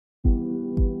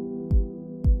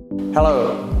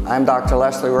Hello, I'm Dr.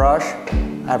 Leslie Rush.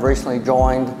 I've recently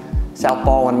joined South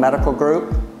Baldwin Medical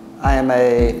Group. I am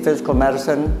a physical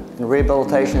medicine and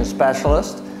rehabilitation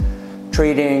specialist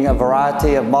treating a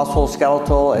variety of muscle,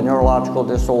 skeletal, and neurological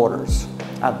disorders.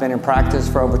 I've been in practice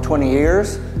for over 20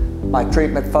 years. My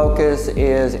treatment focus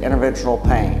is interventional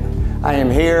pain. I am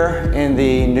here in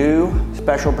the new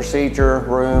special procedure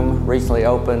room recently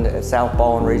opened at South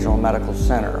Baldwin Regional Medical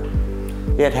Center.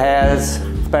 It has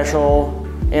special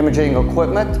imaging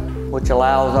equipment which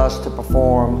allows us to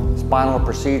perform spinal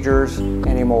procedures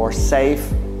in a more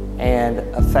safe and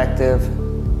effective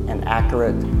and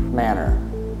accurate manner.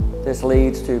 This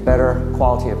leads to better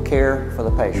quality of care for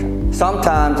the patient.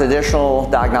 Sometimes additional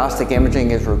diagnostic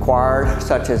imaging is required,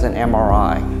 such as an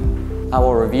MRI. I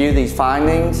will review these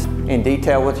findings in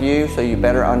detail with you so you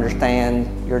better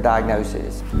understand your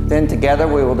diagnosis. Then together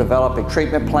we will develop a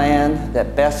treatment plan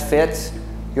that best fits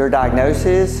your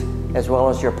diagnosis as well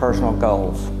as your personal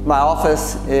goals. My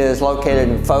office is located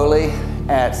in Foley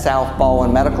at South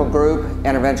Baldwin Medical Group,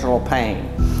 Interventional Pain.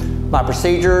 My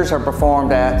procedures are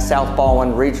performed at South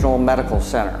Baldwin Regional Medical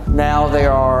Center. Now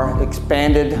there are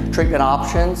expanded treatment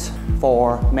options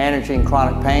for managing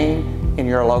chronic pain in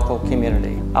your local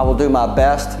community. I will do my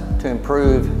best to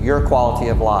improve your quality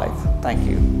of life. Thank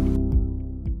you.